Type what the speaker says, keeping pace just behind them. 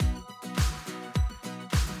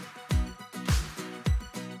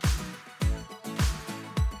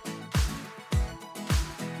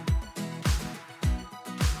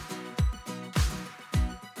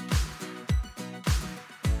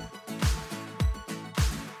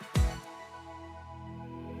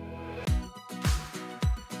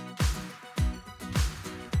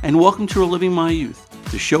and welcome to Reliving My Youth,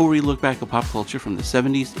 the show where we look back at pop culture from the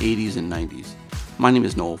 70s, 80s, and 90s. My name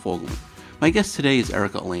is Noel Fogelman. My guest today is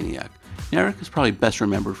Erika Eleniak. Now, Erika is probably best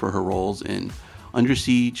remembered for her roles in Under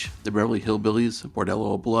Siege, The Beverly Hillbillies,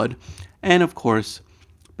 Bordello of Blood, and of course,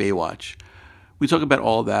 Baywatch. We talk about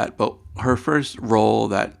all that, but her first role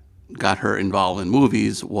that got her involved in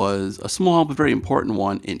movies was a small but very important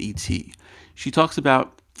one in E.T. She talks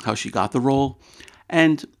about how she got the role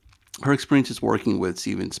and her experiences working with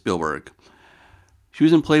Steven Spielberg. She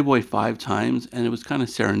was in Playboy 5 times, and it was kind of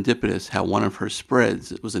serendipitous how one of her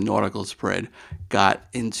spreads, it was a nautical spread, got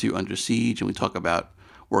into Under Siege, and we talk about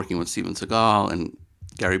working with Steven Seagal and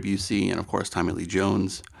Gary Busey and, of course, Tommy Lee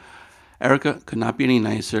Jones. Erika could not be any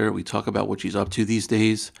nicer. We talk about what she's up to these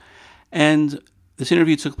days. And this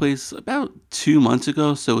interview took place about 2 months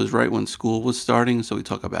ago, so it was right when school was starting. So we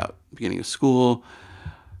talk about beginning of school,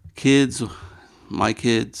 kids, my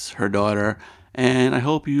kids, her daughter, and I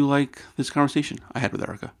hope you like this conversation I had with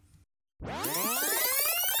Erika.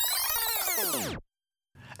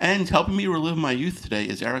 And helping me relive my youth today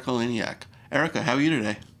is Erika Eleniak. Erika, how are you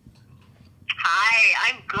today?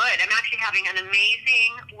 Hi, I'm good. I'm actually having an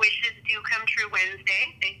amazing Wishes Do Come True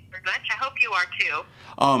Wednesday. Thank you very much. I hope you are too.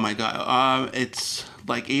 Oh my God, it's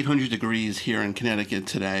like 800 degrees here in Connecticut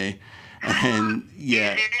today, and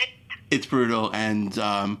yeah, it's brutal. And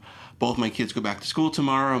both my kids go back to school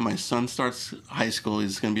tomorrow. My son starts high school;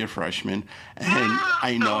 he's going to be a freshman, and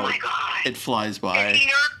I know it flies by.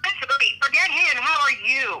 Forget him. How are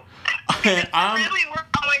you? Really, we're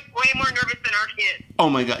probably way more nervous than our kids. Oh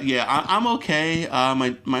my God, yeah, I'm okay.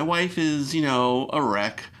 My wife is, a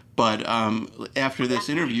wreck. But after this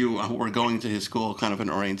interview, we're going to his school, kind of an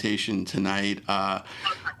orientation tonight.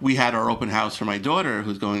 We had our open house for my daughter,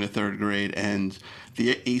 who's going to third grade, and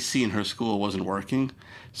the AC in her school wasn't working.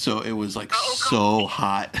 So it was so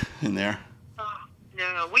hot in there. Oh,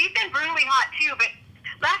 no, we've been brutally hot too, but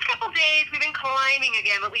last couple days we've been climbing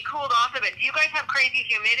again, but we cooled off a bit. Do you guys have crazy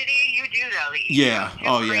humidity? You do, though. Yeah.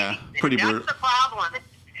 Oh, yeah. Pretty brutal. That's the problem.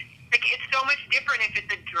 It's so much different if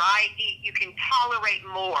it's a dry heat. You can tolerate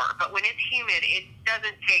more, but when it's humid, it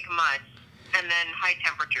doesn't take much. And then high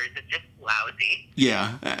temperatures, it's just lousy.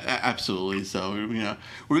 Yeah, absolutely. So,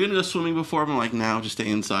 we're going to go swimming before, but now just stay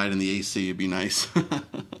inside in the AC. It'd be nice. I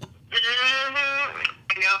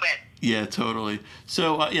know it. Yeah, totally.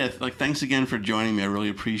 So, thanks again for joining me. I really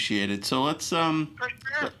appreciate it. So let's, For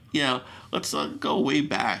sure. let's go way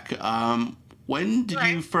back. When did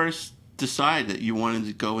you first decide that you wanted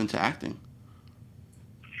to go into acting?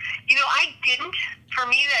 I didn't. For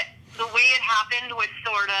me, that the way it happened was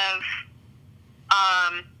sort of,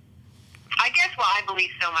 I guess, I believe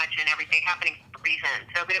so much in everything happening for a reason.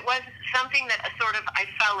 But it was something that I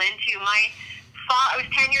fell into. I was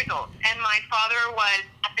 10 years old, and my father was,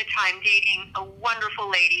 at the time, dating a wonderful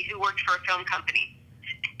lady who worked for a film company.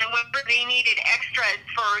 And whenever they needed extras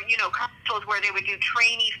for, commercials where they would do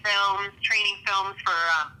training films for,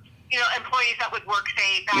 employees that would work,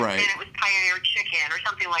 say, back then it was Pioneer Chicken or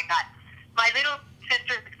something like that. My little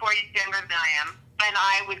sister is 4 years younger than I am, and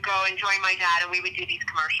I would go and join my dad, and we would do these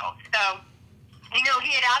commercials. So, he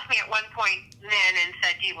had asked me at one point then and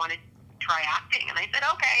said, do you want to try acting? And I said,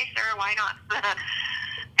 okay, sure, why not?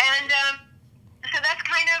 And so that's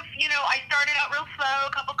kind of, I started out real slow,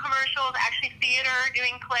 a couple commercials, actually theater,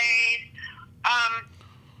 doing plays.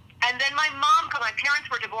 And then my mom, because my parents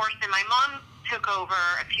were divorced, and my mom took over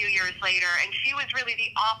a few years later, and she was really the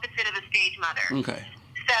opposite of a stage mother. Okay.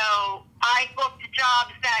 So I booked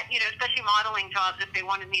jobs that, especially modeling jobs, if they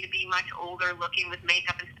wanted me to be much older looking with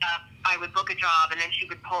makeup and stuff, I would book a job, and then she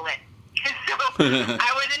would pull it. So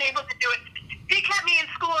I wasn't able to do it. She kept me in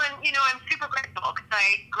school, and, I'm super grateful because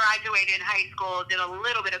I graduated high school, did a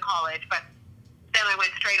little bit of college, but then I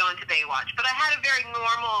went straight on to Baywatch. But I had a very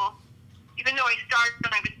normal, even though I started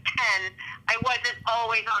when I was 10, I wasn't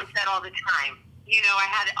always on set all the time.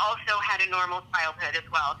 I also had a normal childhood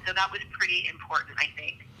as well, so that was pretty important, I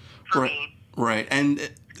think, for me. Right,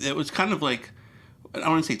 and it was kind of like, I don't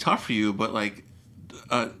want to say tough for you, but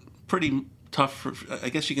pretty tough, I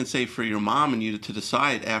guess you can say, for your mom and you to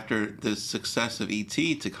decide after the success of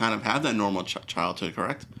E.T. to kind of have that normal childhood,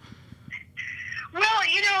 correct? Well, I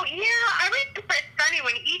remember it's funny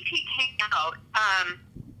when E.T. came out,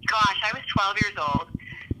 I was 12 years old,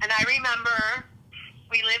 and I remember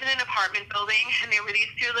we lived in an apartment building, and there were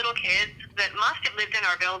these two little kids that must have lived in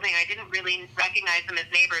our building. I didn't really recognize them as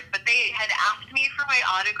neighbors, but they had asked me for my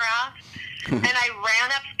autograph, and I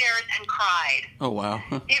ran upstairs and cried. Oh, wow.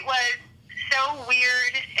 It was so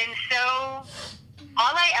weird, and so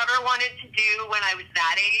all I ever wanted to do when I was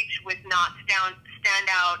that age was not stand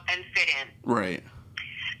out and fit in. Right.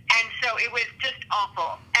 And so it was just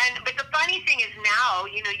awful. But the funny thing is now,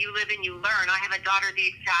 you know, you live and you learn. I have a daughter the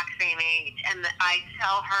exact same age, and I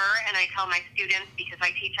tell her and I tell my students, because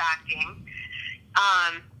I teach acting,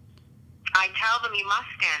 I tell them you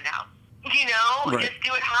must stand out. You know, right. just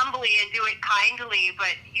do it humbly and do it kindly,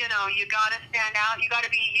 but, you know, you got to stand out. You got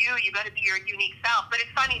to be you. You got to be your unique self. But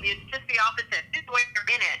it's funny, it's just the opposite. This is when you're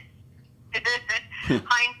in it.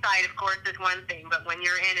 Hindsight, of course, is one thing, but when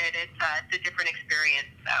you're in it, it's a different experience.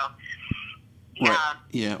 So, yeah. Right.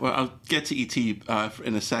 Yeah, well, I'll get to E.T.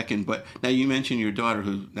 In a second, but now you mentioned your daughter,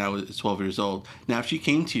 who now is 12 years old. Now, if she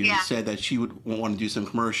came to you and said that she would want to do some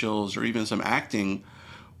commercials or even some acting,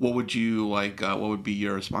 what would you like? What would be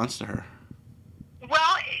your response to her?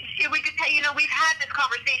 Well, it would depend. You know, we've had this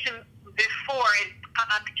conversation before.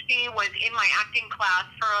 She was in my acting class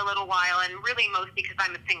for a little while, and really mostly because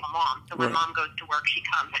I'm a single mom. So when mom goes to work, she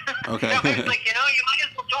comes. Okay. So I was like, you know, you might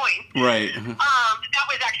as well join. Right. That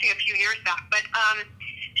was actually a few years back, but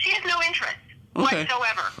she has no interest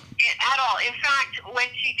whatsoever at all. In fact, when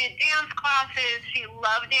she did dance classes, she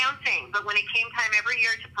loved dancing, but when it came time every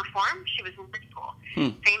year to perform, she was miserable.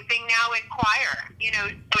 Same thing now in choir. You know,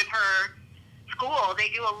 with her school, they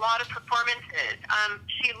do a lot of performances.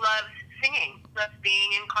 She loves singing, loves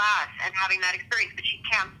being in class and having that experience, but she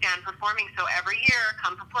can't stand performing. So every year,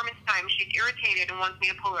 come performance time, she's irritated and wants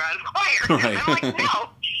me to pull her out of choir. Right. I'm like,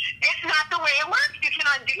 no, it's not the way it works. You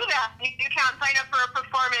cannot do that. You can't sign up for a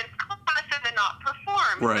performance class and then not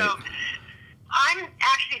perform. Right. So I'm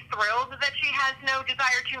actually thrilled that she has no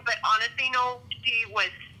desire to, but honestly, no, she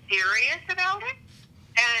was serious about it.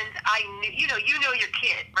 And I knew, you know your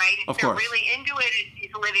kid, right? If they're really into it, and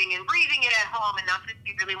she's living and breathing it at home, and that's what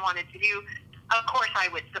she really wanted to do, of course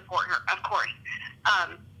I would support her, of course.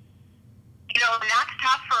 You know, and that's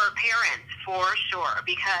tough for parents, for sure,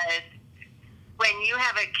 because when you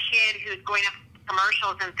have a kid who's going up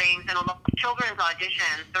commercials and things, and a lot of children's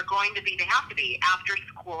auditions, they have to be after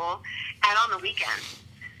school and on the weekends.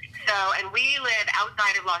 So, and we live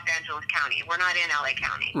outside of Los Angeles County. We're not in LA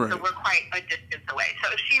County. Right. So we're quite a distance away.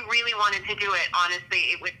 So if she really wanted to do it,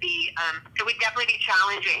 honestly, it would definitely be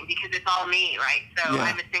challenging because it's all me, right? So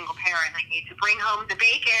I'm a single parent. I need to bring home the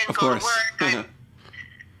bacon, go to work. I'm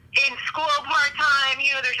in school part-time.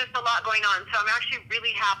 You know, there's just a lot going on. So I'm actually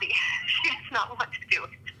really happy she does not want to do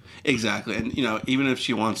it. Exactly. And, you know, even if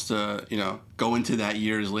she wants to, you know, go into that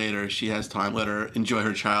years later, she has time. Let her enjoy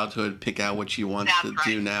her childhood, pick out what she wants to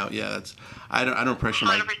do now. Yeah, I don't pressure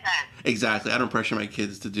 100%. Exactly. I don't pressure my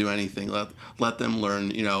kids to do anything. Let them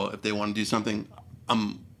learn, you know, if they want to do something,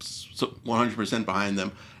 I'm 100% behind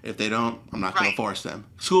them. If they don't, I'm not going to force them.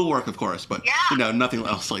 Schoolwork, of course, but, you know, nothing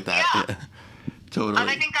else like that. Yeah. Totally. And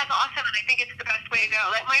I think that's awesome, and I think it's the best way to go.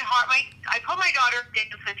 I put my daughter in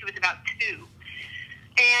dance when she was about 2.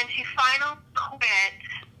 And she finally quit.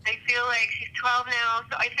 I feel like she's 12 now,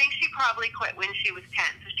 so I think she probably quit when she was 10.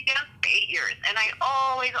 So she danced for 8 years. And I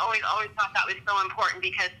always thought that was so important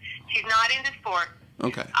because she's not into sports.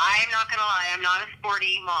 Okay. I'm not going to lie. I'm not a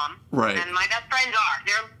sporty mom. Right. And my best friends are.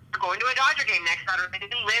 They're going to a Dodger game next Saturday.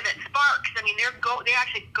 They live at Sparks. I mean, they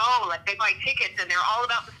actually go. Like, they buy tickets, and they're all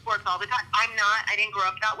about the sports all the time. I'm not. I didn't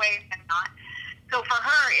grow up that way. I'm not. So for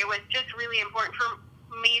her, it was just really important for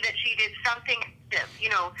me that she did something active. You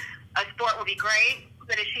know, a sport would be great,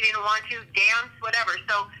 but if she didn't want to dance, whatever.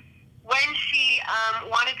 So when she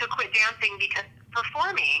wanted to quit dancing because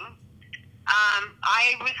performing,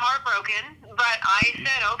 I was heartbroken, but I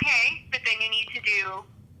said, okay, but then you need to do,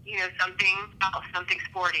 you know, something else, something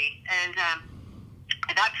sporty. And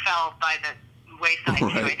that fell by the wayside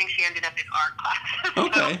too. I think she ended up in art class.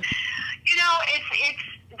 Okay. So, you know, it's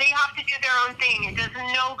they have to do their own thing. It does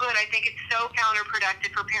no good. I think it's so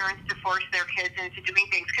counterproductive for parents to force their kids into doing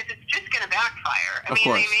things because it's just going to backfire. I mean,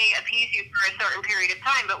 they may appease you for a certain period of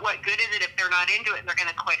time, but what good is it if they're not into it and they're going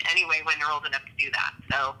to quit anyway when they're old enough to do that?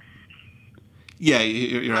 So, yeah,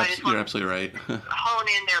 you're absolutely right. Hone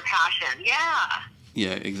in their passion. Yeah.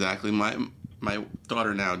 Yeah, exactly. My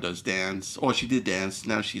daughter now does dance. Oh, she did dance.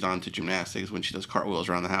 Now she's on to gymnastics when she does cartwheels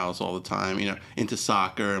around the house all the time. You know, into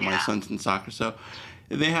soccer. And my son's in soccer, so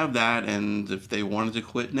they have that. And if they wanted to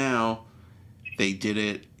quit now, they did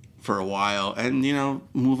it for a while, and you know,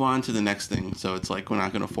 move on to the next thing. So it's like we're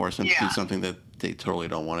not going to force them to do something that they totally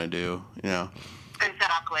don't want to do. You know.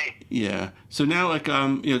 Exactly. Yeah. So now, like, you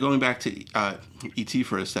know, going back to E.T.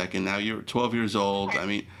 for a second. Now you're 12 years old. I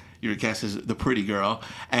mean, your guess is the pretty girl,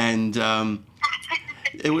 and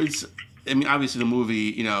it was. I mean, obviously the movie,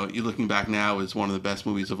 you know, you're looking back now, is one of the best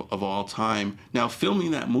movies of all time. Now,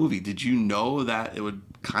 filming that movie, did you know that it would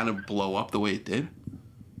kind of blow up the way it did?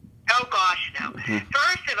 Oh gosh, no.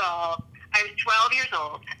 First of all, I was 12 years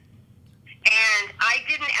old, And I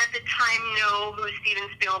didn't at the time know who Steven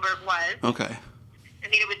Spielberg was. Okay. I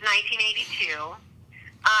mean, it was 1982.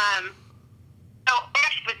 So I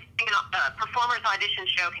actually was in a performer's audition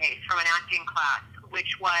showcase from an acting class,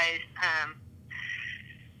 which was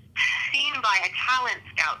seen by a talent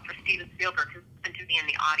scout for Steven Spielberg, who happened to be in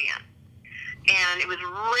the audience. And it was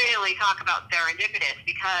really, talk about serendipitous,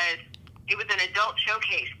 because it was an adult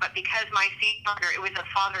showcase, but because my scene partner, it was a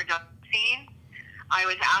father-daughter scene, I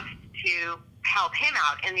was asked to help him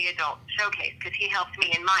out in the adult showcase, because he helped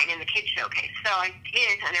me in mine, in the kids showcase. So I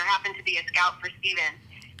did, and there happened to be a scout for Steven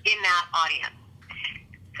in that audience.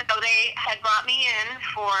 So they had brought me in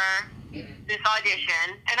for this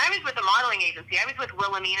audition, and I was with a modeling agency. I was with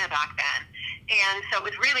Wilhelmina back then. And so it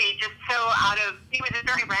was really just so he was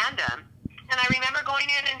very random. And I remember going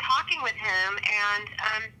in and talking with him, and,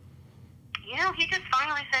 he just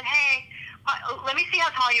finally said, hey, let me see how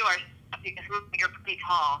tall you are, because you're pretty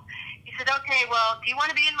tall. He said, okay, well, do you want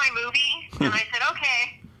to be in my movie? And I said,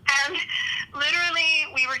 okay. And literally,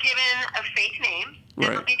 we were given a fake name.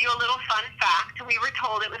 Right. I'll give you a little fun fact. We were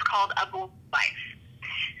told it was called A Boy's Life.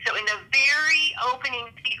 So in the very opening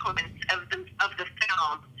sequence of the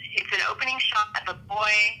film, it's an opening shot of a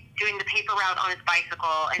boy doing the paper route on his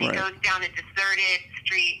bicycle, and he goes down a deserted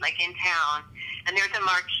street, like in town, and there's a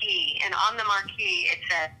marquee, and on the marquee it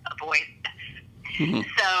says A Boy's Life. Mm-hmm.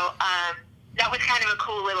 So that was kind of a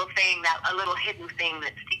cool little thing, a little hidden thing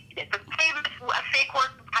that Steve did. But it was a fake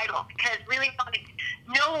work title, because really wanted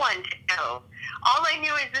no one to know. All I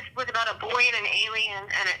knew is this was about a boy and an alien,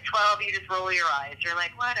 and at 12 you just roll your eyes. You're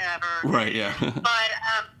like, whatever. Right, yeah. But,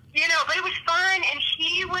 but it was fun, and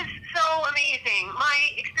he was so amazing. My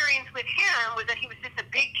experience with him was that he was just a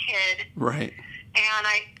big kid. Right. And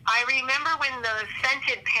I remember when the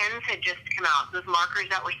scented pens had just come out, those markers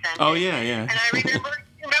that were scented. Oh, yeah. And I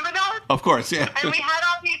remember those? Of course, yeah. And we had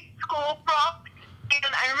all these school props,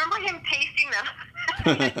 and I remember him tasting them.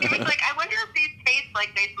 He was like, I wonder if these taste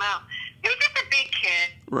like they smell. He was just a big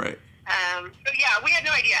kid. Right. So, yeah, we had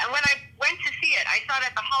no idea. And when I went to see it, I saw it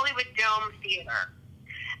at the Hollywood Dome Theater.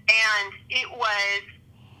 And it was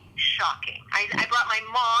shocking. I brought my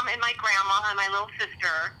mom and my grandma and my little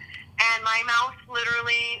sister, and my mouth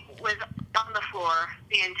literally was on the floor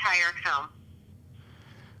the entire film.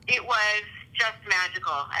 It was just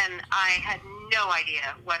magical, and I had no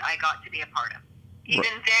idea what I got to be a part of.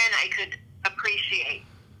 Even then, I could appreciate,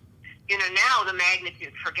 now the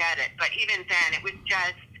magnitude, forget it. But even then, it was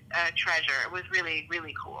just a treasure. It was really,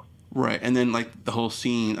 really cool. Right, and then like the whole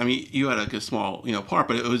scene. I mean, you had like a small, part,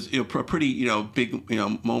 but it was a pretty, big,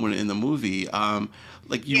 moment in the movie.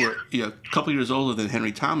 Like you were, a couple years older than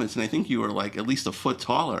Henry Thomas, and I think you were like at least a foot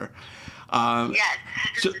taller.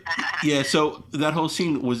 Yes. So that whole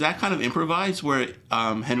scene, was that kind of improvised, where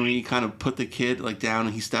Henry kind of put the kid like down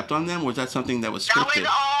and he stepped on them? Or was that something that was scripted? That was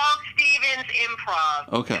all Steven's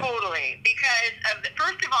improv. Okay. Totally. Because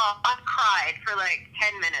first of all, I cried for like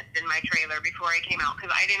 10 minutes in my trailer before I came out,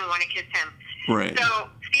 because I didn't want to kiss him. Right. So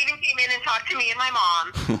Steven came in and talked to me and my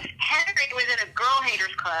mom. Henry was in a girl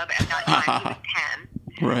haters club at that time. He was 10.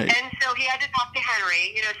 Right. And so he had to talk to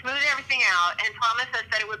Henry, smooth everything out, and promise us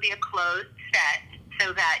that it would be a closed set,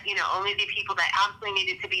 so that, only the people that absolutely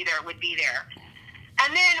needed to be there would be there.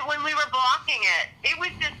 And then when we were blocking it, it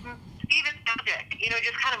was just Steven's magic,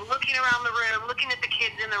 just kind of looking around the room, looking at the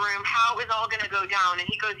kids in the room, how it was all going to go down. And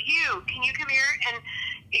he goes, can you come here? And,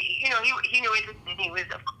 he knew it, and he was,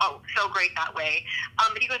 so great that way.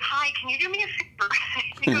 But he goes, hi, can you do me a favor?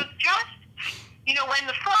 He goes, when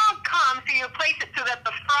the frog comes, so you place it so that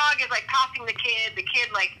the frog is like passing the kid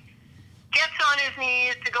like gets on his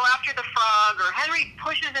knees to go after the frog, or Henry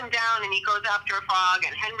pushes him down and he goes after a frog,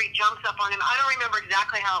 and Henry jumps up on him. I don't remember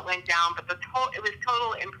exactly how it went down, but it was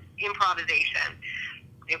total improvisation.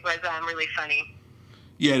 It was really funny.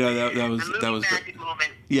 Yeah, no, that was magic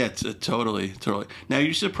moment. Yeah, totally. Now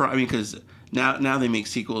you're surprised, because now they make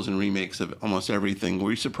sequels and remakes of almost everything.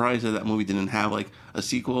 Were you surprised that movie didn't have like a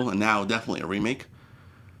sequel, and now definitely a remake?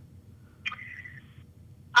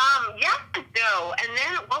 Yeah, no. And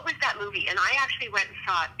then what was that movie? And I actually went and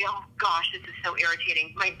thought, oh gosh, this is so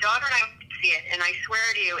irritating. My daughter and I went to see it, and I swear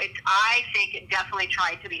to you, I think it definitely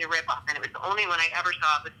tried to be a ripoff, and it was the only one I ever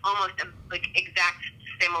saw. It was almost a exact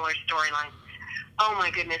similar storyline. Oh my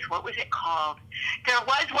goodness, what was it called? There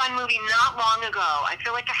was one movie not long ago, I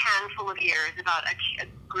feel like a handful of years, about a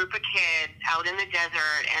group of kids out in the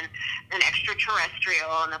desert and an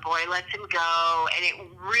extraterrestrial, and the boy lets him go, and it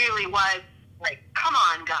really was like, come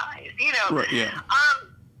on, guys, Right, yeah.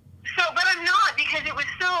 But I'm not, because it was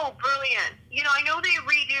so brilliant. I know they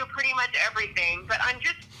redo pretty much everything, but I'm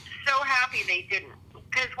just so happy they didn't.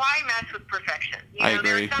 Because because why mess with perfection? I agree.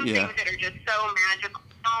 There are some Yeah. things that are just so magical.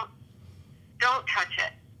 Don't touch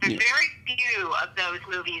it. There's very few of those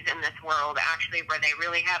movies in this world, actually, where they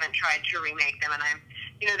really haven't tried to remake them, and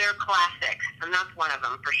they're classics, and that's one of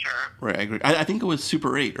them for sure. Right, I agree. I think it was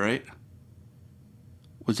Super 8, right?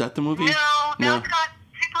 Was that the movie? No, that's not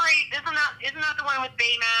Super 8. Isn't that the one with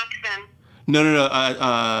Baymax and?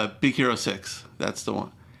 No. Big Hero 6. That's the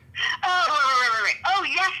one. Oh, right. Oh,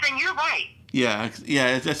 yes, then you're right. Yeah.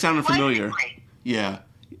 That sounded familiar. Yeah.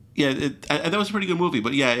 That was a pretty good movie,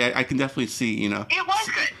 but yeah, I can definitely see, It was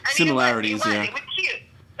good. similarities. It Yeah. was cute,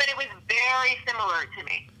 but it was very similar to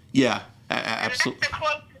me. Yeah, absolutely. That's the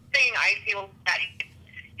closest thing I feel that,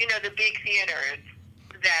 the big theaters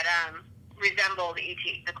that resembled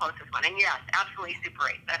E.T., the closest one. And yes, absolutely Super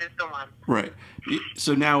 8. That is the one. Right.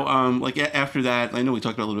 So now, after that, I know we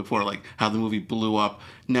talked about a little bit before, like how the movie blew up.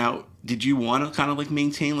 Now, did you want to kind of like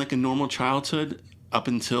maintain like a normal childhood up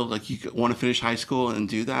until like you want to finish high school and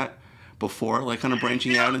do that before like kind of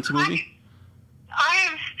branching out into movie? I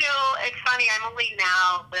am still, it's funny, I'm only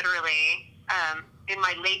now literally in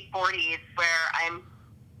my late 40s where I'm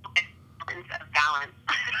of balance.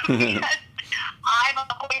 Because I've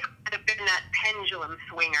always kind of been that pendulum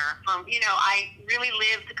swinger from, I really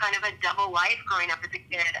lived kind of a double life growing up as a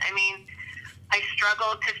kid. I mean, I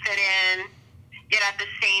struggled to fit in, yet at the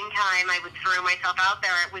same time I would throw myself out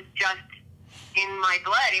there. It was just in my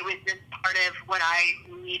blood. It was just part of what I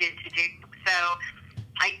needed to do. So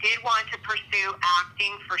I did want to pursue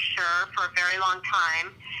acting for sure for a very long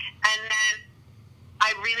time. And then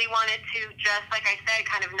I really wanted to, just like I said,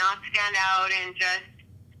 kind of not stand out and just,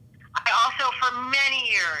 I also for many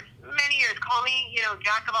years, call me,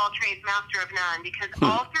 jack of all trades, master of none, because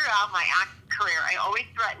all throughout my acting career, I always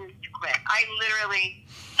threatened to quit. I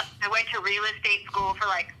went to real estate school for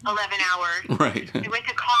like 11 hours. Right. I went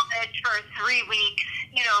to college for 3 weeks,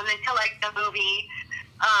 and then to like the movie,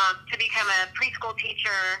 to become a preschool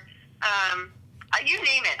teacher. You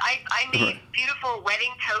name it. I made beautiful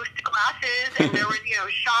wedding toast glasses, and there was,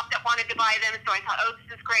 shop that wanted to buy them. So I thought, oh,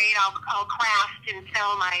 this is great. I'll craft and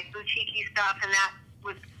sell my boutique stuff, and that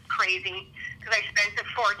was crazy because I spent a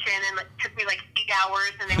fortune, and it took me like 8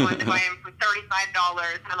 hours, and they wanted to buy them for $35,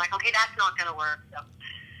 and I'm like, okay, that's not going to work. So,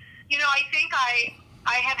 I think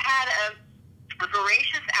I have had a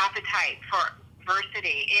voracious appetite for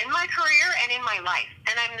diversity in my career and in my life,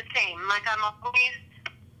 and I'm the same. Like I'm always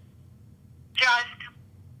just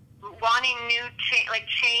wanting new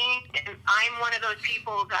change, and I'm one of those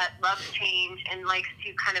people that loves change and likes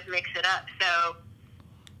to kind of mix it up. So,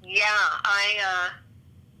 yeah,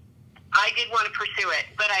 I did want to pursue it,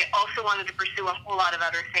 but I also wanted to pursue a whole lot of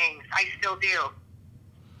other things. I still do.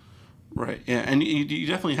 Right, yeah, and you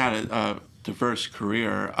definitely had a diverse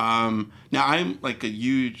career. Now, I'm like a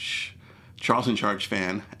huge Charles in Charge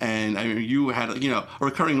fan, and I mean, you had a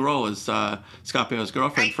recurring role as Scott Baio's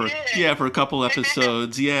girlfriend for a couple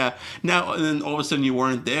episodes. Yeah. Now, and then all of a sudden you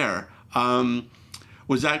weren't there.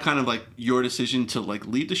 Was that kind of like your decision to like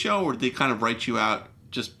leave the show, or did they kind of write you out?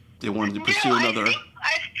 Just they wanted to pursue another.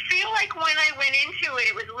 I feel like when I went into it,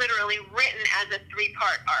 it was literally written as a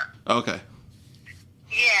 3-part arc. Okay.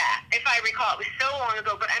 Yeah, if I recall, it was so long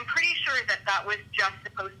ago, but I'm pretty sure that was just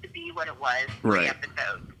supposed to be what it was. 3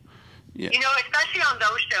 episodes. Yeah. Especially on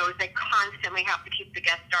those shows, they constantly have to keep the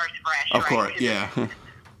guest stars fresh. Of course, yeah.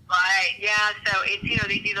 Right, yeah. So it's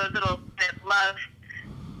they do those little love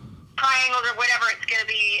triangles or whatever it's going to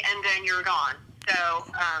be, and then you're gone. So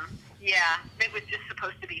yeah, it was just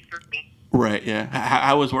supposed to be for me. Right. Yeah.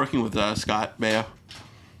 How was working with Scott Baio?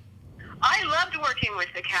 I loved working with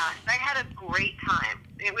the cast. I had a great time.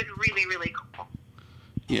 It was really, really cool.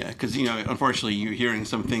 Yeah, because, unfortunately, you're hearing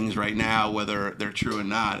some things right now, whether they're true or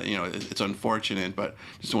not. It's unfortunate, but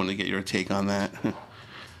just wanted to get your take on that.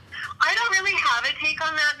 I don't really have a take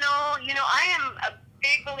on that, Noel. I am a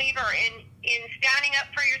big believer in standing up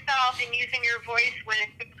for yourself and using your voice when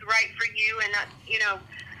it's right for you. And,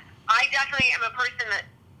 I definitely am a person that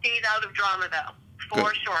stays out of drama, though,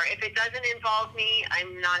 for sure. If it doesn't involve me,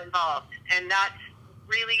 I'm not involved. And that's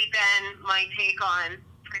really been my take on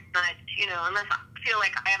pretty much, unless I feel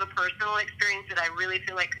like I have a personal experience that I really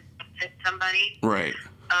feel like could fit somebody. Right.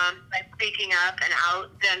 By speaking up and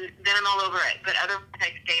out, then I'm all over it. But otherwise,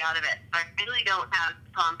 I stay out of it. I really don't have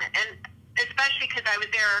a problem. And especially because I was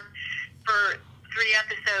there for 3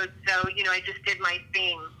 episodes, so, I just did my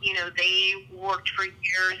thing. They worked for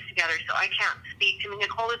years together, so I can't speak to me.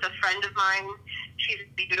 Nicole is a friend of mine. She's a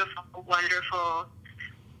beautiful, wonderful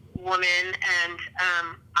woman, and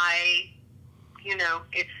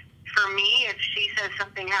it's for me, if she says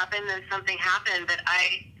something happened, then something happened, but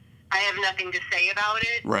I have nothing to say about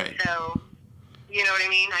it. Right. So, You know what I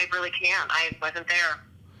mean? I really can't. I wasn't there.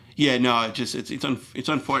 Yeah, no, it's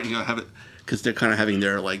unfortunate, you know, have it because they're kind of having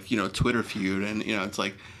their like, you know, Twitter feud, and you know, it's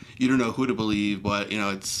like you don't know who to believe, but you know,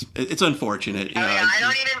 it's unfortunate. You know, yeah, I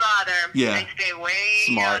don't even bother. Yeah, I stay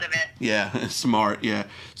way out of it. Yeah, smart. Yeah.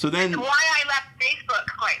 So then, that's why I left Facebook,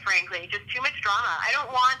 quite frankly. Just too much drama. I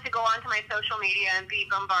don't want to go onto my social media and be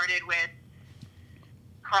bombarded with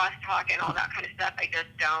crosstalk and all that kind of stuff. I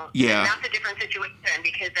just don't. Yeah. And that's a different situation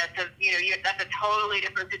because that's a totally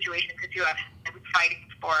different situation because you have fighting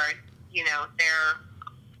for, you know, their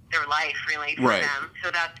life really for them.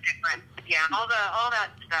 So that's different. Yeah, all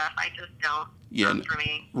that stuff. I just don't. Yeah, not for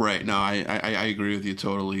me. Right. No, I agree with you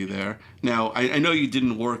totally there. Now, I know you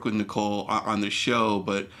didn't work with Nicole on the show,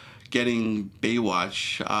 but getting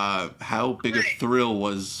Baywatch, how big a thrill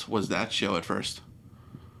was that show at first?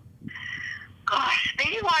 Gosh,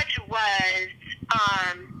 Baywatch was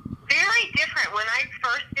very different. When I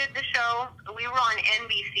first did the show, we were on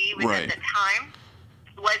NBC, which at the time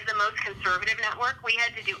was the most conservative network. We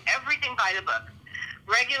had to do everything by the book.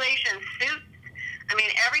 Regulations, suits. I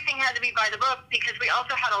mean, everything had to be by the book because we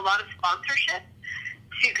also had a lot of sponsorship,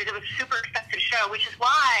 too, because it was a super expensive show, which is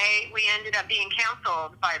why we ended up being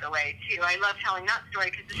canceled, by the way, too. I love telling that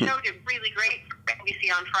story because the show did really great for NBC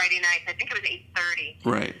on Friday nights. I think it was 8:30.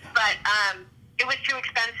 Right. But it was too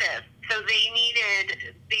expensive. So they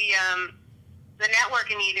needed the network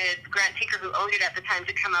needed Grant Tinker, who owned it at the time,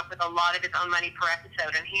 to come up with a lot of his own money per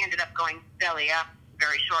episode, and he ended up going belly up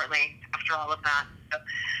very shortly after all of that. So,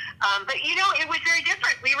 but, you know, it was very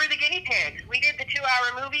different. We were the guinea pigs. We did the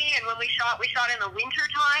 2-hour movie, and when we shot in the winter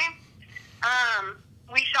time.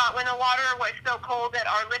 We shot when the water was so cold that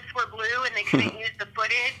our lips were blue and they couldn't use the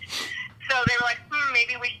footage. So they were like,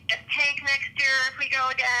 maybe we should get tank next year if we go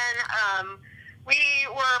again. We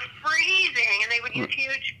were freezing, and they would use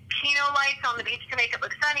huge Kino lights on the beach to make it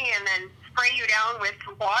look sunny and then spray you down with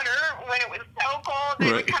water when it was so cold. They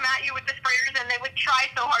would come at you with the sprayers, and they would try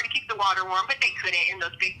so hard to keep the water warm, but they couldn't in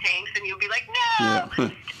those big tanks, and you'd be like, no! Yeah.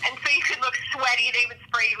 And so you could look sweaty. They would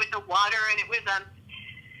spray you with the water, and it was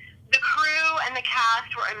the crew and the cast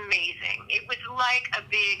were amazing. It was like a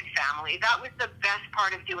big family. That was the best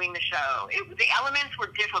part of doing the show. The elements were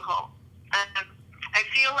difficult. I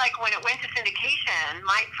feel like when it went to syndication,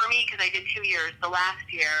 for me, because I did 2 years, the last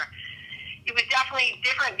year, it was definitely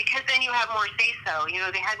different because then you have more say-so. You know,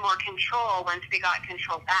 they had more control once they got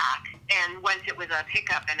control back and once it was a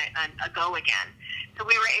pickup and a go again. So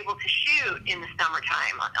we were able to shoot in the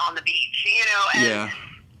summertime on the beach, you know, and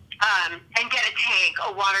get a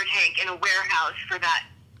water tank in a warehouse for that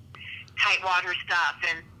tight water stuff.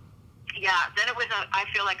 And, yeah, then it was, I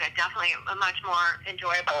feel like definitely a much more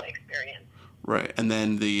enjoyable experience. Right, and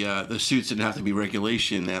then the suits didn't have to be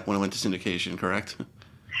regulation when it went to syndication, correct?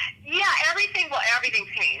 Yeah, everything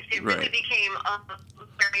changed. It really became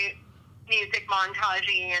very music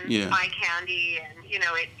montagey and eye candy, and you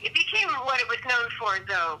know, it became what it was known for,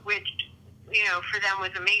 though, which, you know, for them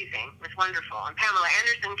was amazing, was wonderful. And Pamela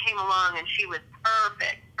Anderson came along, and she was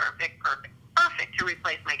perfect to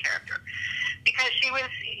replace my character. Because she was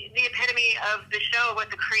the epitome of the show,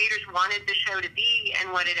 what the creators wanted the show to be,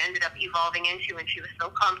 and what it ended up evolving into, and she was so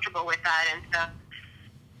comfortable with that, and so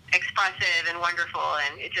expressive and wonderful,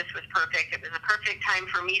 and it just was perfect. It was a perfect time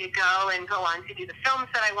for me to go on to do the films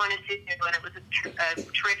that I wanted to do, and it was a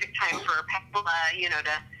terrific time for Pamela, you know,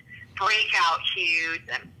 to break out huge,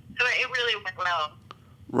 and so it really went well.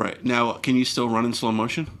 Right. Now, can you still run in slow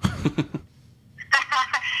motion? Listen,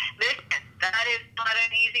 that is not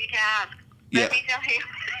an easy task. Yeah. Let me tell you,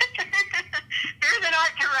 there's an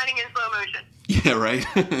art to running in slow motion. Yeah, right.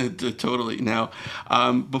 Totally. Now,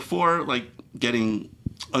 before like getting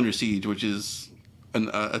Under Siege, which is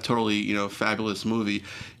a totally, you know, fabulous movie,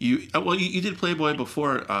 you did Playboy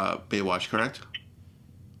before Baywatch, correct?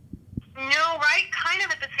 No, right? Kind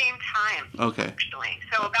of at the same time. Okay. Actually,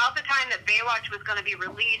 so about the time that Baywatch was going to be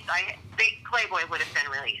released, Playboy would have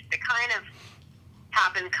been released. It kind of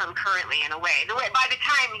happened concurrently in a way. By the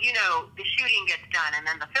time, you know, the shooting gets done and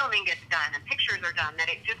then the filming gets done and pictures are done, that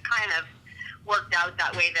it just kind of worked out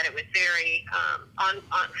that way, that it was very on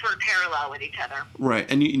sort of parallel with each other. Right.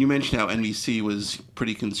 And you mentioned how NBC was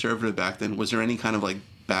pretty conservative back then. Was there any kind of like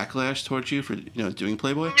backlash towards you for, you know, doing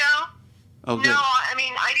Playboy? No. Oh, good. No, I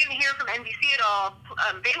mean, I didn't hear from NBC at all.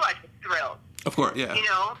 Baywatch was thrilled. Of course, yeah. You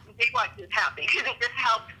know, Baywatch is happy because it just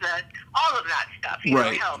helps all of that stuff. You know,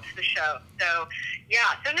 it helps the show. So,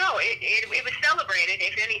 yeah. So, no, it was celebrated,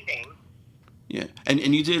 if anything. Yeah. And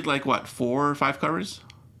you did, like, what, 4 or 5 covers?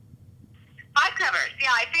 5 covers.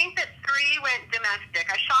 Yeah, I think that 3 went domestic.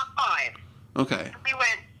 I shot 5. Okay. 3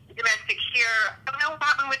 went domestic here. I don't know what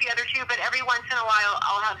happened with the other two, but every once in a while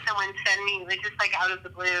I'll have someone send me, like, just like out of the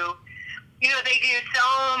blue. You know, they do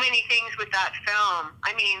so many things with that film.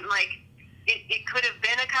 I mean, like, it could have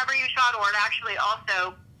been a cover you shot, or it actually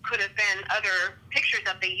also could have been other pictures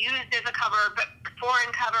that they used as a cover, but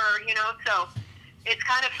foreign cover, you know, so it's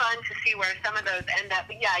kind of fun to see where some of those end up.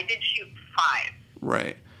 But yeah, I did shoot 5.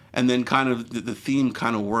 Right. And then kind of the theme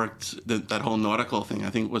kind of worked, that whole nautical thing, I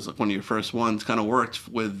think was one of your first ones, kind of worked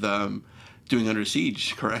with doing Under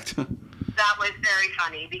Siege, correct? That was very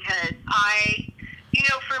funny because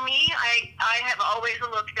for me, I have always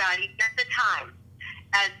looked at, even at the time,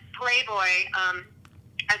 as Playboy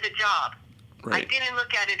as a job. Right. I didn't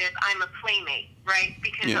look at it as I'm a playmate, right?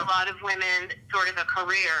 Because a lot of women sort of a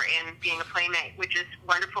career in being a playmate, which is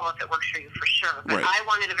wonderful if it works for you, for sure. But I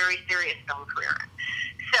wanted a very serious film career.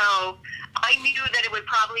 So I knew that it would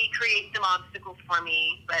probably create some obstacles for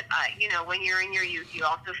me. But, when you're in your youth, you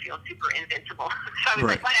also feel super invincible. So I was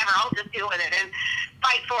like, whatever, I'll just deal with it and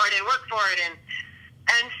fight for it and work for it.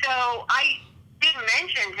 And so I didn't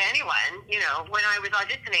mention to anyone, when I was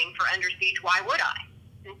auditioning for Under Siege, why would I?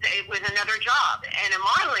 It was another job and a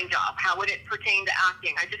modeling job. How would it pertain to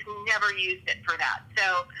acting? I just never used it for that.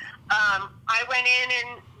 So I went in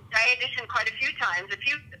and I auditioned quite a few times,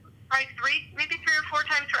 probably maybe 3 or 4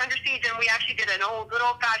 times for Under Siege, and we actually did an good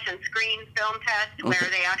old-fashioned screen film test where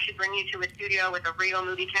they actually bring you to a studio with a real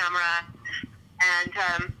movie camera and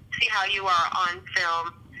see how you are on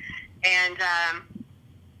film. And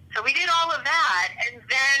so we did all of that, and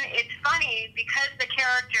then it's funny, because the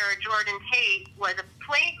character, Jordan Tate, was a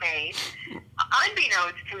playmate,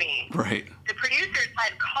 unbeknownst to me, the producers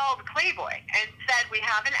had called Playboy and said, we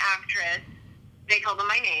have an actress. They told them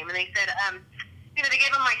my name, and they said, they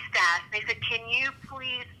gave them my stats. They said, can you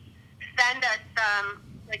please send us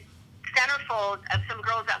centerfolds of some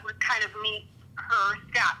girls that would kind of meet her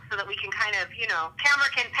stats so that we can kind of, camera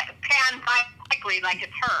can pan by quickly like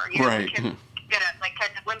it's her, we can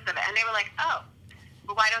catch a glimpse of it. And they were like, oh,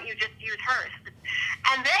 well, why don't you just use hers?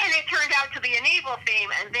 And then it turned out to be a naval theme,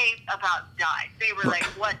 and they about died. They were like,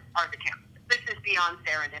 what are the cameras? This is beyond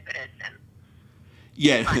serendipitous. And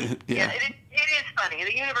it is funny.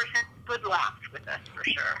 The universe has good laughs with us, for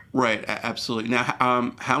sure. Right, absolutely.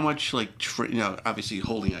 Now, how much, obviously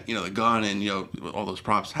holding, the gun and, all those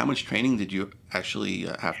props, how much training did you actually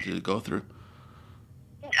have to go through?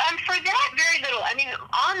 For that, very little. I mean,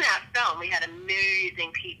 on that film, we had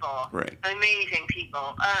amazing people. Right. Amazing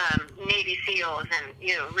people. Navy SEALs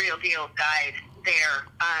and, real deal guys there,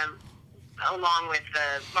 along with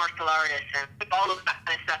the martial artists and all of that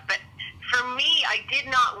kind of stuff. But for me, I did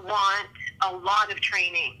not want a lot of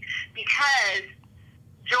training because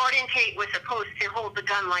Jordan Tate was supposed to hold the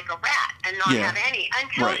gun like a rat and not have any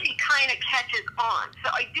until she kind of catches on. So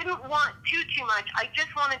I didn't want too much. I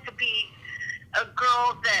just wanted to be a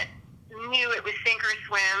girl that knew it was sink or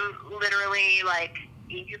swim, literally, like,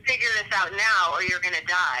 you figure this out now or you're going to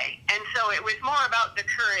die. And so it was more about the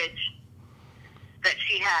courage that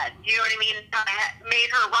she had. You know what I mean? I made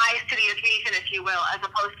her rise to the occasion, if you will, as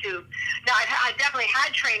opposed to... Now, I definitely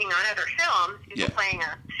had training on other films, playing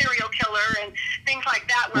a serial killer and things like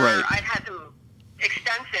that, where I've had some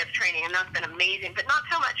extensive training, and that's been amazing, but not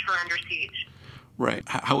so much for Under Siege. Right.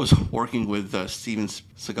 How was working with Steven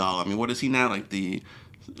Seagal? I mean, what is he now? Like the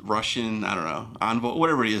Russian, I don't know, envoy,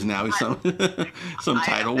 whatever he is now. He's some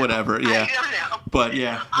title, whatever. Yeah. I don't know. But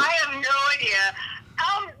yeah. I have no idea.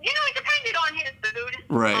 It depended on his mood.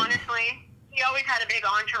 Right. Honestly, he always had a big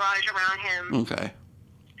entourage around him. Okay.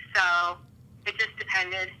 So it just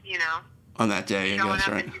depended, on that day, I guess,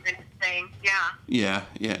 right?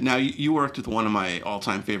 Yeah. Now, you worked with one of my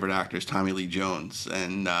all-time favorite actors, Tommy Lee Jones,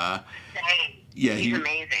 and he's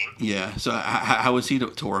amazing. Yeah. So how was he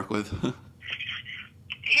to work with?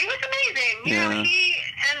 He was amazing. He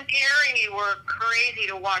and Gary were crazy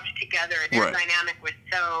to watch together. Their dynamic was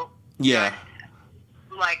so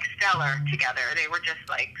stellar together. They were just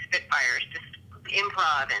like spitfires, just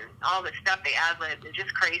improv and all the stuff they ad-libbed is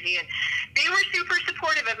just crazy. And they were super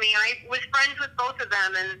supportive of me. I was friends with both of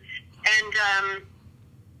them, and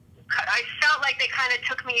I felt like they kind of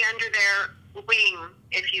took me under their wing,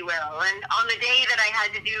 if you will. And on the day that I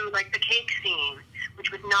had to do like the cake scene,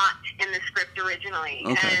 which was not in the script originally,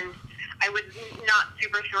 and I was not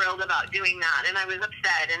super thrilled about doing that, and I was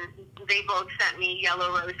upset, and they both sent me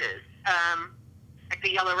yellow roses, like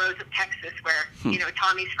the yellow rose of Texas, where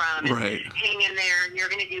Tommy's from, and hang in there, and you're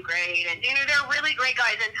going to do great, and they're really great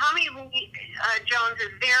guys. And Tommy Lee Jones is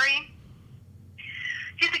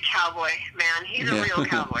he's a cowboy, man. He's a real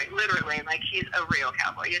cowboy, literally. Like, he's a real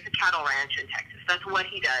cowboy. He has a cattle ranch in Texas. That's what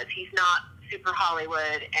he does. He's not super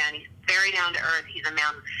Hollywood, and he's very down to earth. He's a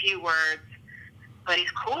man with few words, but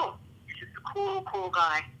he's cool. He's just a cool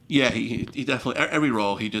guy. Yeah, he definitely, every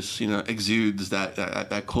role he just exudes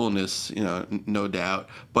that coolness, no doubt.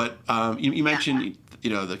 But you mentioned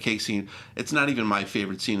the cake scene. It's not even my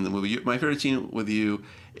favorite scene in the movie. My favorite scene with you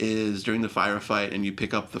is during the firefight, and you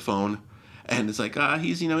pick up the phone, and it's like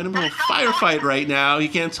he's in a little firefight right now. He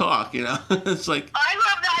can't talk. It's like I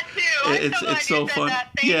love that too. It's so fun.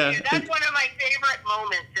 Thank you. That's one of my favorite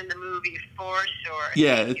moments in the movie for sure.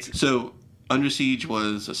 Yeah, so Under Siege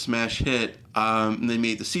was a smash hit. And they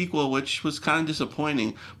made the sequel, which was kind of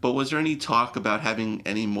disappointing. But was there any talk about having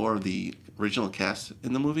any more of the original cast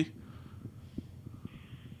in the movie?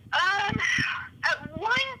 At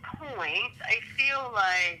one point, I feel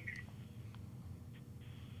like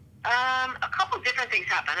a couple different things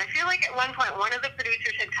happened. I feel like at one point, one of the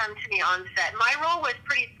producers had come to me on set. My role was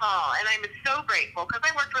pretty small, and I was so grateful because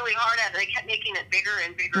I worked really hard at it. They kept making it bigger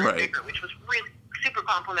and bigger and bigger, which was really super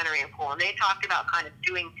complimentary and cool. And they talked about kind of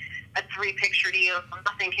doing a 3-picture deal.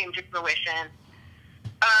 Nothing came to fruition.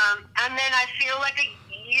 And then I feel like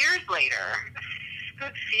years later,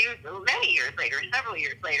 many years later, several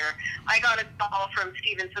years later, I got a call from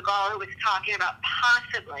Steven Seagal who was talking about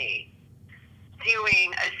possibly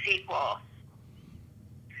doing a sequel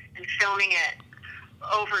and filming it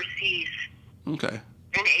overseas. Okay.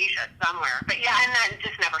 In Asia somewhere. But yeah, and that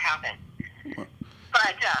just never happened.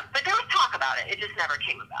 But there was talk about it. It just never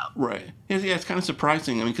came about. Right. Yeah, it's kind of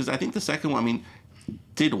surprising. Because I think the second one,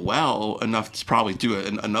 did well enough to probably do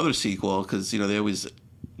another sequel. Because they always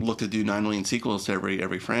look to do 9 million sequels to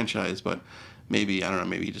every franchise. But maybe, I don't know,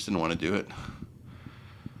 maybe he just didn't want to do it.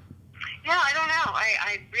 Yeah, I don't know.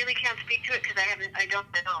 I really can't speak to it because I don't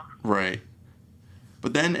know. Right.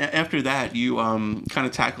 But then after that, you kind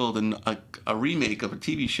of tackled a remake of a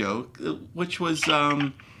TV show, which was.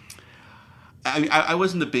 I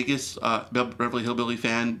wasn't the biggest Beverly Hillbilly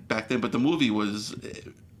fan back then, but the movie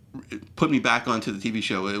put me back onto the TV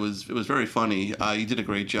show. It was very funny. You did a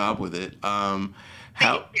great job with it.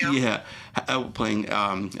 Thank you. Yeah, playing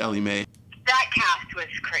Ellie Mae. That cast was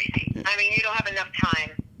crazy. Yeah. You don't have enough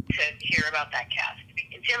time to hear about that cast.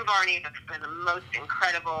 Jim Varney was one of the most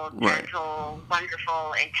incredible, gentle,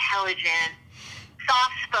 wonderful, intelligent,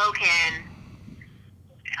 soft-spoken.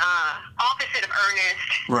 Opposite of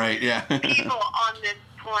earnest. Right, yeah. People on this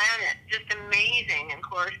planet. Just amazing. And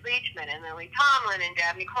Cloris Leachman and Lily Tomlin and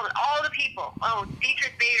Dabney Coleman. All the people. Oh,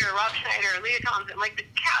 Dietrich Bader, Rob Schneider, Leah Thompson. The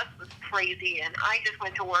cast was crazy. And I just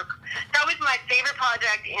went to work. That was my favorite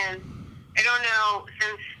project in, I don't know,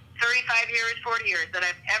 since 35 years, 40 years that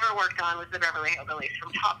I've ever worked on was the Beverly Hillbillies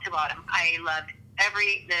from top to bottom. I loved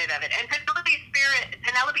every minute of it. And Penelope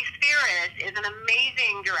Spheeris is an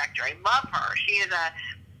amazing director. I love her. She is a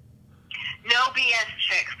no BS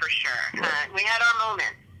chick for sure. We had our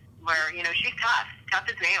moments where she's tough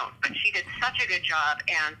as nails, but she did such a good job,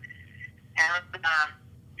 and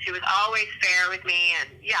she was always fair with me, and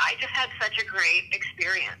yeah, I just had such a great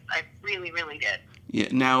experience. I really, really did. Yeah.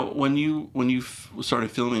 Now, when you started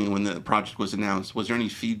filming, when the project was announced, was there any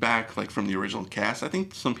feedback from the original cast? I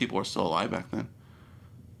think some people are still alive back then.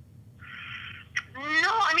 No,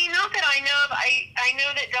 not that I know of. I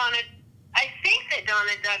know that I think that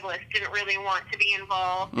Donna Douglas didn't really want to be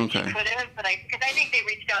involved. Okay. She could have, because I think they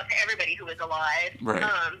reached out to everybody who was alive. Right.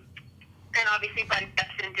 And obviously Bud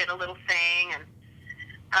Gibson did a little thing, and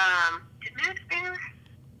did Max Baer?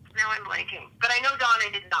 Now I'm blanking, but I know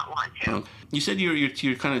Donna did not want to. You said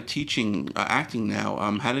you're kind of teaching acting now.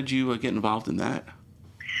 How did you get involved in that?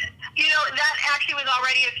 That actually was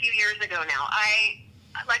already a few years ago now.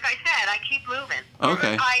 Like I said, I keep moving.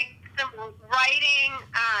 Okay. Writing.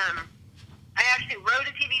 I actually wrote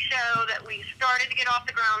a TV show that we started to get off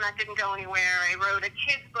the ground that didn't go anywhere. I wrote a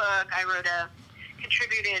kids book. I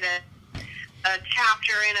contributed a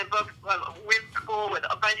chapter in a book with school with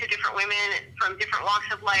a bunch of different women from different walks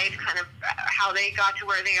of life, kind of how they got to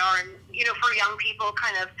where they are, and for young people,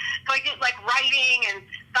 kind of. So I did writing, and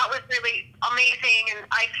that was really amazing. And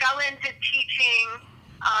I fell into teaching.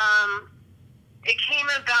 It came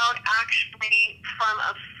about actually from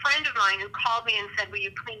a friend of mine who called me and said, "Will you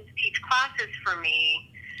please teach classes for me?"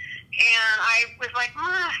 And I was like,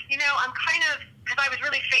 I'm kind of, because I was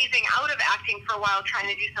really phasing out of acting for a while, trying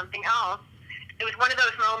to do something else. It was one of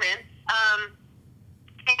those moments.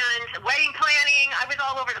 And wedding planning, I was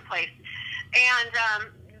all over the place. And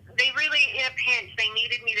they really, in a pinch, they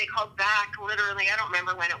needed me. They called back, literally. I don't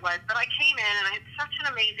remember when it was. But I came in, and I had such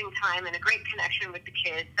an amazing time and a great connection with the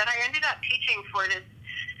kids that I ended up teaching for this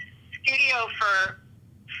studio for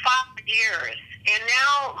 5 years. And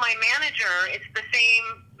now my manager, it's the same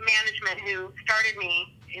management who started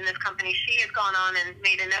me in this company. She has gone on and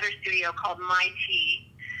made another studio called My Tea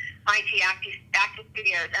Active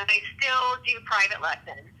Studios, and I still do private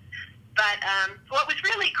lessons. But what was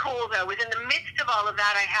really cool, though, was in the midst of all of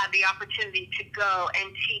that, I had the opportunity to go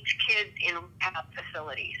and teach kids in rehab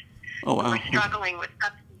facilities. Oh, wow. Who were struggling with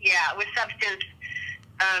substance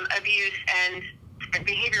abuse and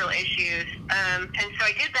behavioral issues. And so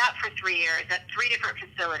I did that for 3 years at 3 different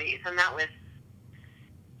facilities, and that was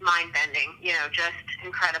mind-bending, just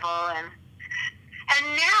incredible. And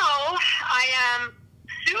now I am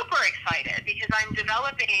super excited because I'm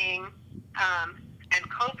developing and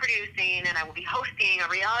co-producing, and I will be hosting a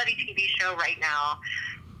reality TV show right now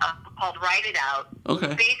called Write It Out.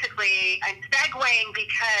 Okay. Basically, I'm segueing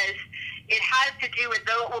because it has to do with,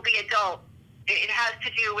 though it will be adult, it has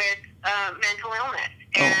to do with mental illness.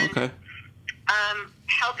 And, okay.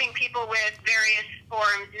 Helping people with various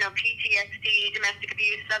forms, PTSD, domestic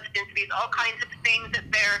abuse, substance abuse, all kinds of things that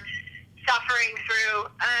they're suffering through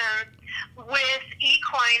with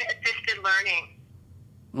equine-assisted learning.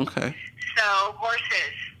 Okay. So,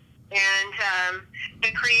 horses. And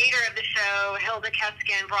the creator of the show, Hilda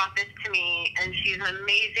Keskin, brought this to me, and she's an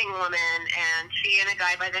amazing woman, and she and a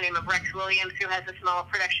guy by the name of Rex Williams, who has a small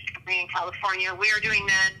production company in California, we are doing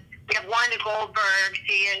this. We have Wanda Goldberg.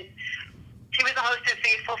 She was the host of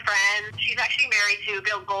Faithful Friends. She's actually married to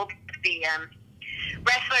Bill Goldberg, the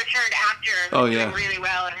wrestler turned actor, who's doing really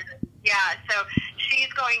well. And, so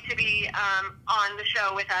she's going to be on the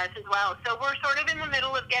show with us as well. So we're sort of in the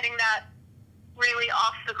middle of getting that really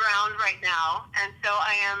off the ground right now, and so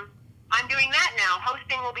I'm doing that now.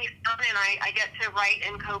 Hosting will be fun, and I get to write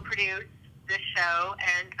and co-produce this show,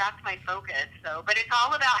 and that's my focus. So, but it's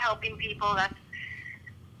all about helping people. That's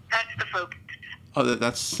the focus. Oh,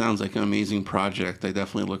 that sounds like an amazing project. I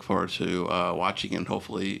definitely look forward to watching and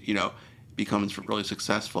hopefully, becomes really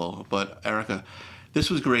successful. But Erica, this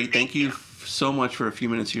was great. Thank you so much for a few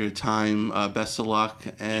minutes of your time. Best of luck,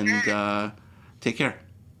 and take care.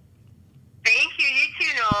 Thank you. You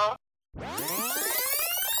too, Noel.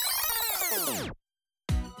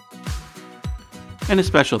 And a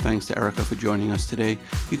special thanks to Erica for joining us today.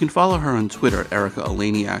 You can follow her on Twitter at Erica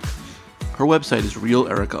Eleniak. Her website is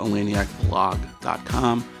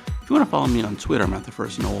realericaeleniakblog.com. If you want to follow me on Twitter, I'm at the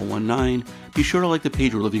first Noel19. Be sure to like the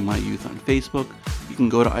page Reliving My Youth on Facebook. You can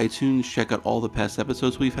go to iTunes, check out all the past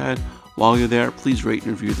episodes we've had. While you're there, please rate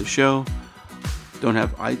and review the show. Don't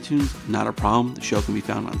have iTunes? Not a problem. The show can be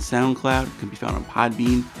found on SoundCloud. It can be found on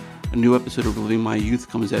Podbean. A new episode of Reliving My Youth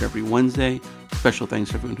comes out every Wednesday. Special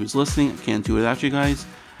thanks to everyone who's listening. I can't do it without you guys.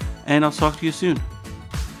 And I'll talk to you soon.